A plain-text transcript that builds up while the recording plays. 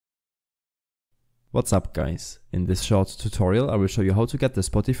What's up guys, in this short tutorial I will show you how to get the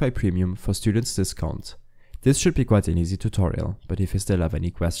Spotify Premium for Students discount. This should be quite an easy tutorial, but if you still have any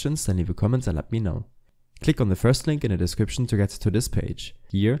questions then leave a comment and let me know. Click on the first link in the description to get to this page.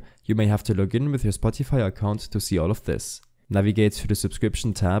 Here, you may have to log in with your Spotify account to see all of this. Navigate to the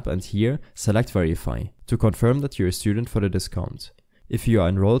subscription tab and here, select Verify, to confirm that you're a student for the discount. If you are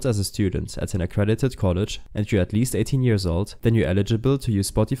enrolled as a student at an accredited college and you're at least 18 years old, then you're eligible to use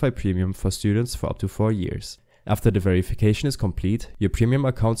Spotify Premium for students for up to 4 years. After the verification is complete, your premium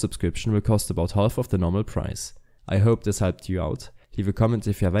account subscription will cost about half of the normal price. I hope this helped you out. Leave a comment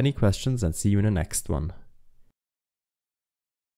if you have any questions and see you in the next one.